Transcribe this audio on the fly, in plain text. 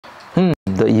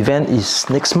The event is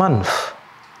next month.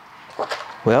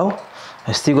 Well,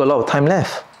 I still got a lot of time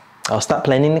left. I'll start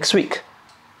planning next week.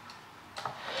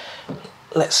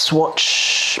 Let's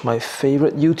watch my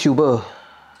favorite YouTuber.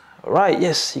 Right,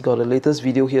 yes, he got the latest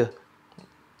video here.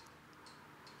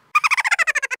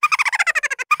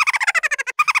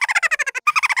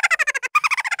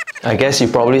 I guess you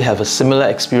probably have a similar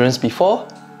experience before,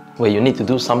 where you need to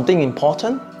do something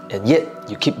important and yet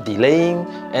you keep delaying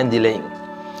and delaying.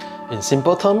 In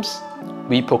simple terms,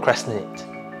 we procrastinate.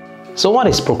 So what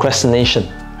is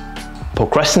procrastination?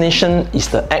 Procrastination is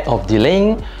the act of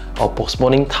delaying or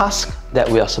postponing tasks that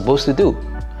we are supposed to do.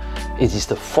 It is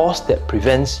the force that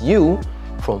prevents you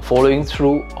from following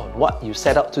through on what you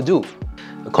set out to do.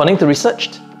 According to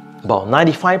research, about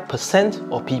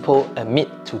 95% of people admit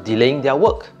to delaying their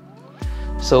work.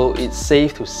 So it's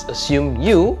safe to assume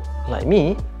you, like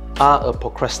me, are a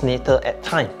procrastinator at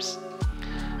times.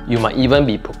 You might even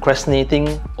be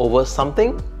procrastinating over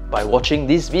something by watching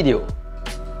this video.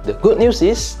 The good news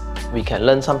is, we can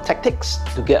learn some tactics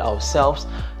to get ourselves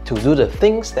to do the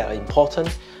things that are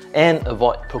important and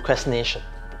avoid procrastination.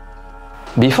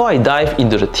 Before I dive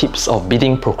into the tips of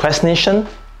beating procrastination,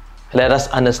 let us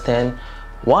understand,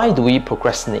 why do we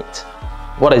procrastinate?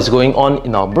 What is going on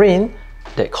in our brain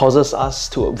that causes us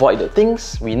to avoid the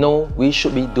things we know we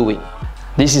should be doing?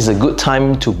 This is a good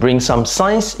time to bring some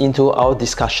science into our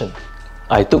discussion.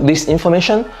 I took this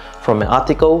information from an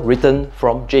article written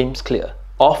from James Clear,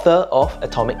 author of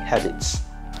Atomic Habits.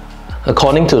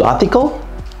 According to the article,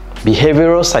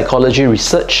 behavioral psychology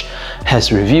research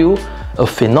has revealed a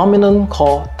phenomenon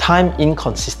called time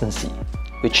inconsistency,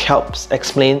 which helps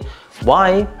explain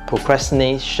why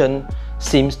procrastination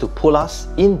seems to pull us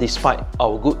in despite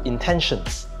our good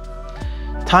intentions.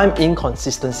 Time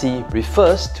inconsistency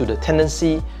refers to the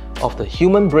tendency of the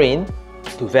human brain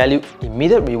to value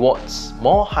immediate rewards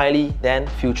more highly than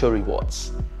future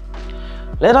rewards.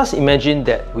 Let us imagine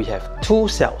that we have two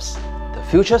selves, the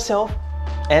future self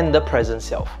and the present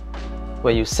self.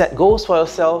 When you set goals for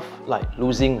yourself, like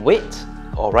losing weight,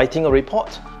 or writing a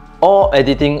report, or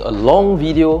editing a long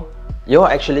video, you're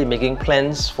actually making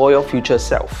plans for your future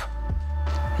self.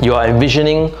 You are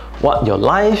envisioning what your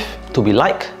life to be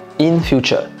like in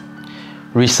future.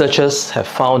 Researchers have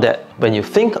found that when you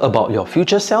think about your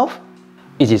future self,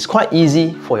 it is quite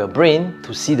easy for your brain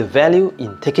to see the value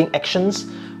in taking actions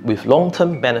with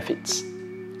long-term benefits.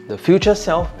 The future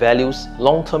self values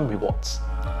long-term rewards.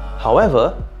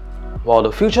 However, while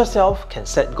the future self can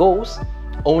set goals,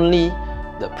 only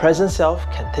the present self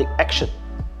can take action.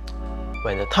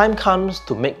 When the time comes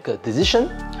to make a decision,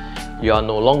 you are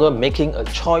no longer making a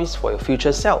choice for your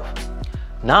future self.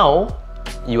 Now,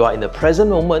 you are in the present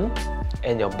moment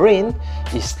and your brain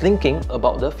is thinking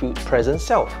about the present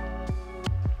self.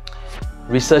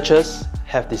 Researchers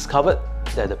have discovered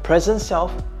that the present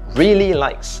self really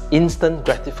likes instant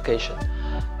gratification,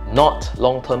 not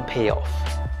long-term payoff.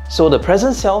 So the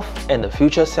present self and the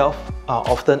future self are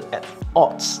often at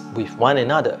odds with one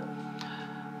another.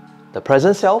 The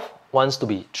present self wants to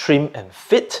be trim and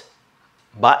fit,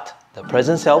 but the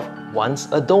present self wants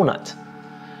a donut.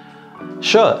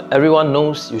 Sure, everyone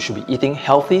knows you should be eating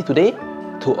healthy today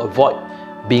to avoid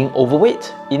being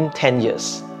overweight in 10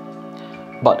 years.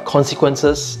 But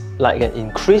consequences like an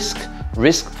increased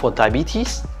risk for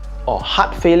diabetes or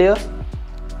heart failure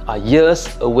are years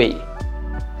away.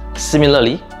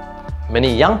 Similarly,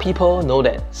 many young people know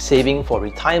that saving for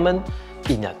retirement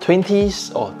in their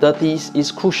 20s or 30s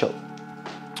is crucial.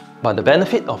 But the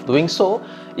benefit of doing so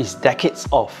is decades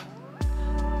off.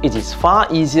 It is far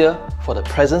easier for the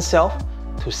present self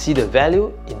to see the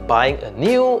value in buying a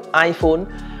new iPhone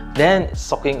than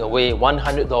socking away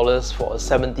 $100 for a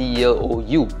 70-year-old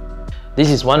you. This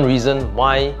is one reason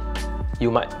why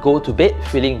you might go to bed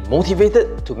feeling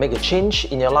motivated to make a change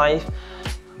in your life,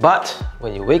 but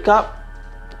when you wake up,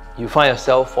 you find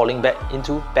yourself falling back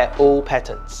into old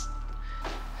patterns.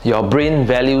 Your brain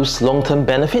values long-term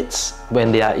benefits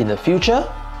when they are in the future,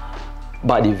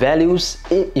 but it values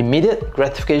immediate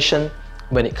gratification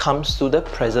when it comes to the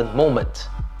present moment.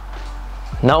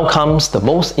 Now comes the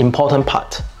most important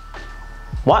part.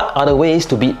 What are the ways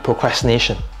to beat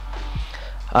procrastination?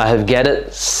 I have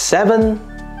gathered 7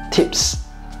 tips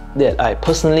that I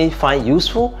personally find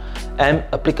useful and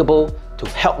applicable to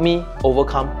help me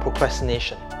overcome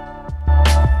procrastination.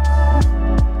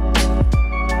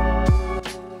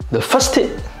 The first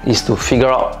tip is to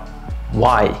figure out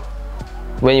why.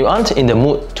 When you aren't in the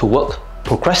mood to work,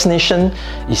 procrastination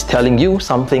is telling you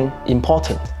something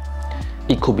important.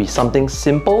 It could be something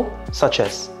simple, such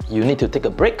as you need to take a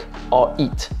break or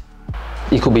eat.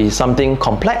 It could be something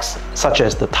complex, such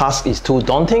as the task is too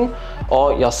daunting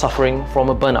or you're suffering from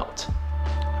a burnout.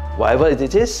 Whatever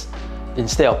it is,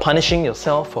 instead of punishing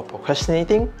yourself for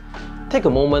procrastinating, take a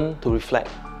moment to reflect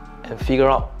and figure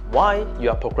out why you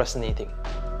are procrastinating.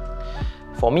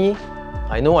 For me,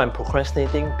 I know I'm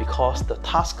procrastinating because the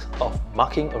task of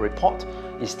marking a report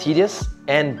is tedious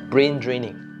and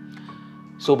brain-draining.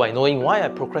 So by knowing why I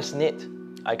procrastinate,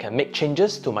 I can make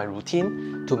changes to my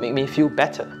routine to make me feel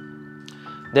better.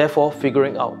 Therefore,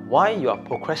 figuring out why you are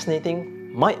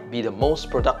procrastinating might be the most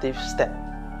productive step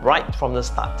right from the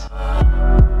start.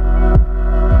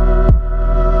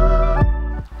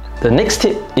 The next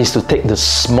tip is to take the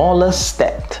smallest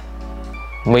step.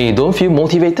 When you don't feel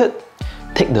motivated,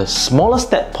 take the smallest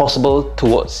step possible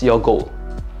towards your goal.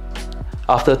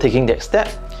 After taking that step,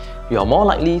 you are more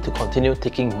likely to continue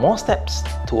taking more steps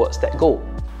towards that goal.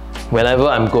 Whenever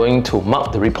I'm going to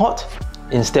mark the report,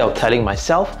 instead of telling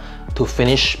myself to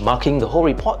finish marking the whole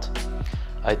report,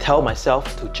 I tell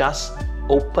myself to just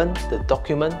open the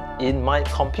document in my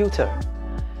computer.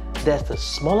 That's the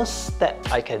smallest step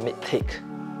I can take.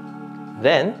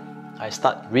 Then, I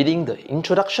start reading the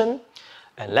introduction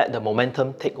and let the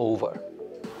momentum take over.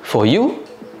 For you,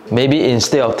 maybe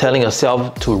instead of telling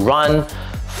yourself to run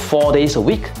 4 days a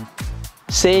week,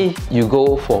 say you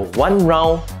go for 1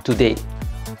 round today.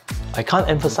 I can't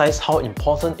emphasize how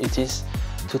important it is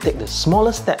to take the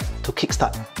smallest step to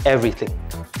kickstart everything.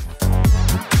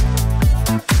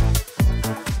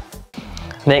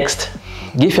 Next,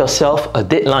 give yourself a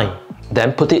deadline,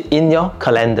 then put it in your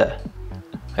calendar.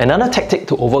 Another tactic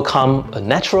to overcome a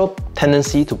natural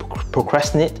tendency to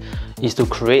procrastinate is to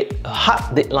create a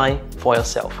hard deadline for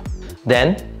yourself.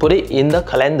 Then put it in the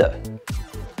calendar.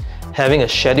 Having a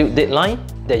scheduled deadline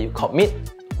that you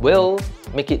commit will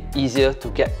make it easier to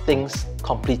get things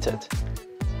completed.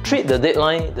 Treat the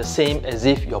deadline the same as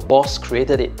if your boss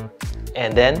created it,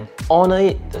 and then honor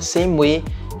it the same way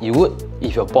you would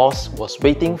if your boss was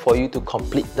waiting for you to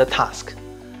complete the task.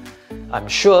 I'm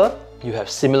sure you have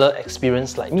similar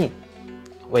experience like me.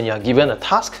 When you are given a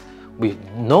task with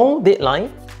no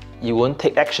deadline, you won't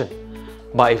take action.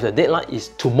 But if the deadline is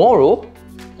tomorrow,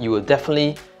 you will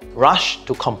definitely rush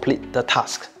to complete the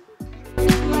task.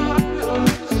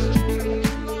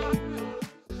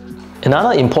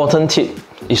 Another important tip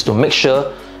is to make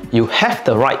sure you have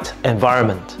the right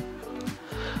environment.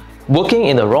 Working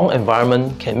in the wrong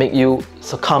environment can make you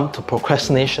succumb to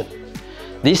procrastination.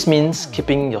 This means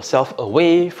keeping yourself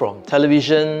away from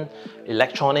television,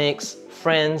 electronics,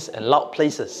 friends, and loud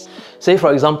places. Say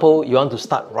for example, you want to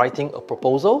start writing a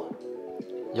proposal.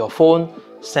 Your phone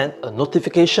sent a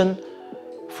notification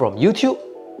from YouTube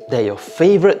that your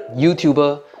favorite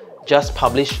YouTuber just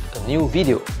published a new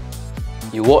video.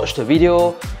 You watch the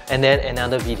video and then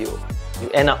another video. You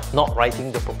end up not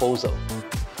writing the proposal.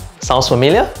 Sounds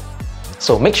familiar?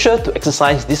 So make sure to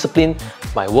exercise discipline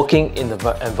by working in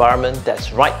the environment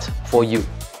that's right for you.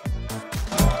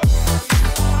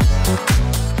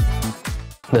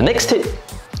 The next tip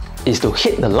is to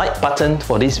hit the like button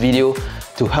for this video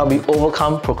to help you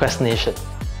overcome procrastination.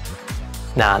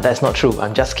 Nah, that's not true,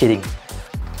 I'm just kidding.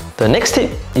 The next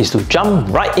tip is to jump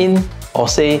right in or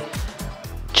say,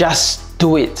 just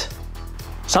do it.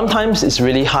 Sometimes it's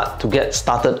really hard to get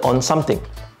started on something,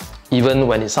 even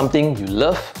when it's something you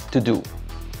love to do.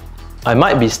 I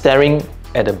might be staring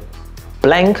at a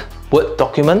blank Word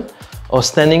document or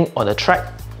standing on a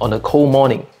track on a cold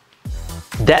morning.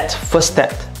 That first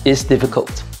step is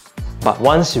difficult, but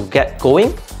once you get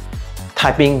going,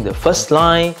 typing the first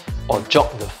line or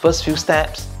jog the first few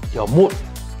steps, your mood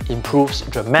improves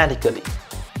dramatically.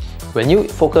 When you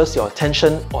focus your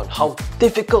attention on how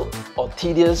difficult or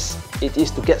tedious it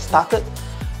is to get started,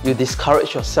 you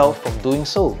discourage yourself from doing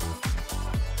so.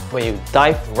 When you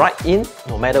dive right in,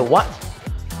 no matter what,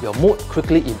 your mood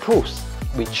quickly improves,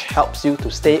 which helps you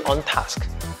to stay on task.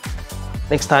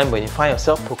 Next time when you find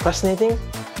yourself procrastinating,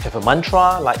 have a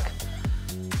mantra like,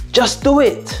 just do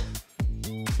it!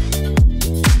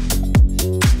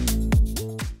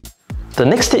 The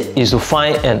next tip is to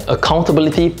find an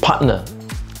accountability partner.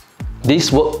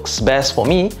 This works best for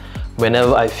me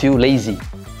whenever I feel lazy.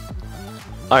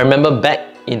 I remember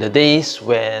back in the days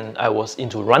when I was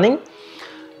into running,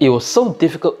 it was so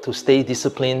difficult to stay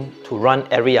disciplined to run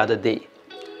every other day.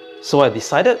 So I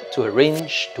decided to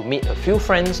arrange to meet a few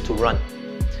friends to run.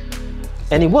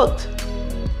 And it worked.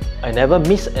 I never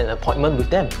missed an appointment with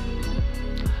them.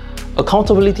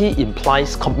 Accountability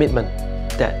implies commitment,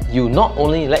 that you not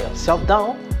only let yourself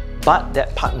down, but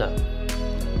that partner.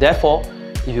 Therefore,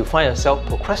 if you find yourself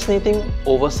procrastinating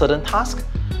over certain tasks,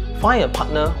 find a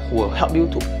partner who will help you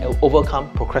to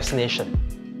overcome procrastination.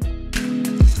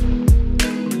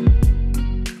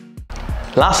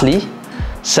 Lastly,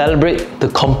 celebrate the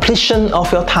completion of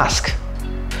your task.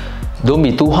 Don't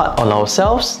be too hard on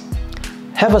ourselves.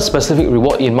 Have a specific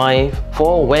reward in mind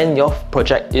for when your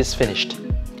project is finished.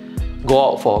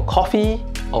 Go out for a coffee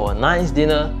or a nice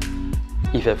dinner.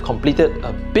 If you have completed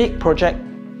a big project,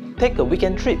 take a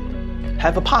weekend trip.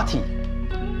 Have a party.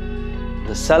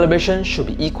 The celebration should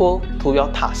be equal to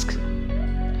your task.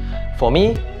 For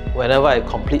me, whenever I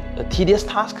complete a tedious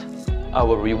task, I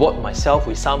will reward myself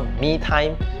with some me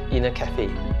time in a cafe.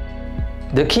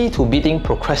 The key to beating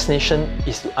procrastination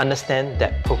is to understand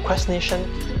that procrastination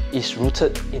is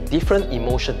rooted in different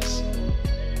emotions.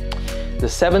 The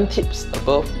 7 tips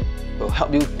above will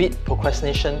help you beat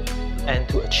procrastination and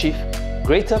to achieve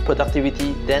greater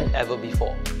productivity than ever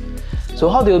before. So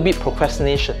how do you beat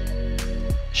procrastination?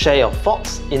 Share your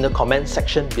thoughts in the comment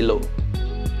section below.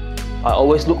 I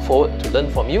always look forward to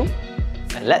learn from you,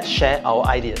 and let's share our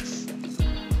ideas.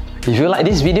 If you like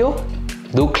this video,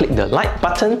 do click the like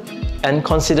button and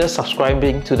consider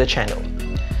subscribing to the channel.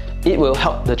 It will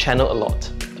help the channel a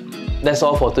lot. That's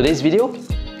all for today's video.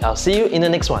 I'll see you in the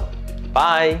next one.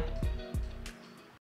 Bye!